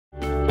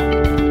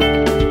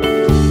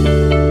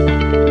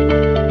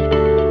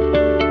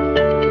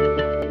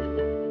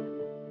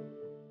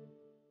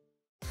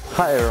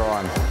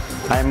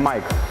I'm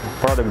Mike,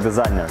 product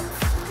designer.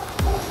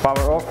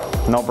 Power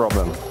off, no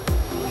problem.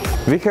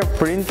 We have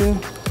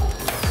printing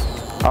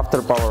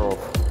after power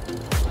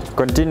off.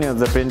 Continue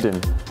the printing.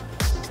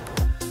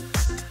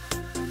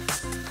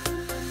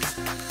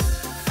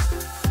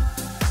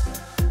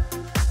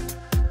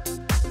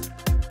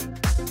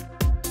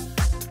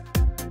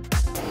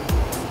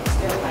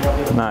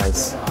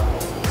 Nice.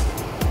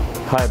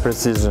 High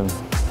precision.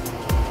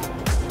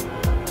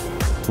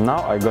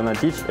 Now I'm gonna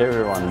teach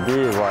everyone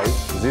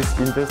DIY this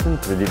interesting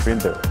 3D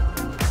printer.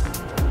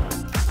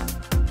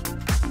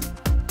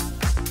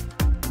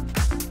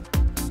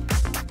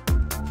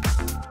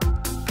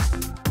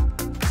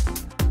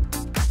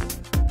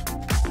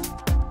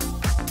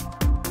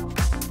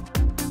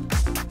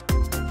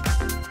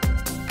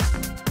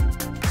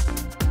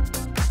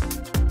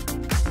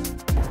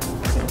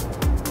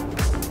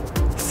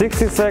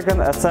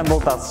 "60-second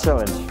assemble task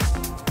challenge."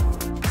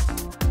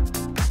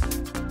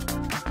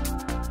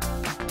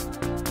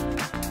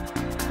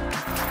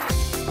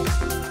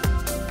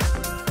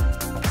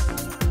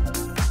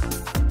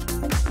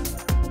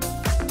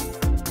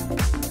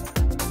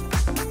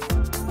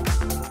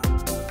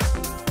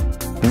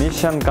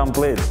 Mission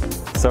complete.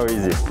 So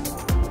easy.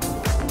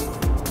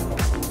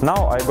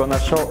 Now I'm gonna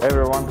show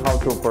everyone how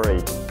to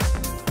operate.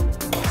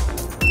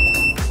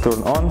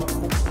 Turn on.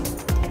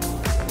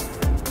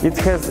 It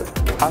has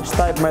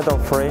H-type metal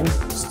frame,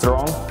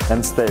 strong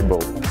and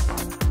stable.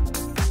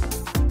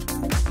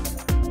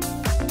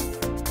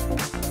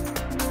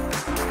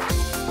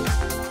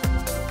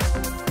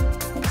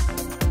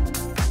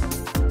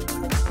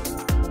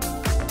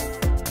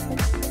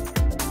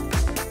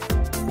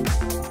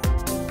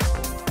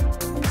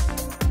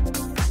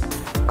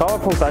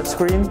 Colorful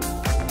touchscreen,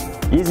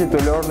 easy to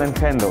learn and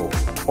handle,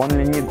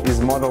 only need is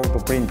model to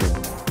printing.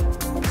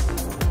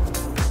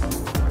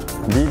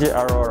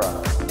 JGAURORA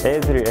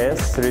A3S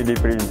 3D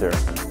printer,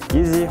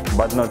 easy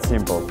but not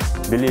simple,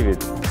 believe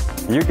it,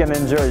 you can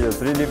enjoy your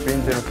 3D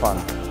printer fun.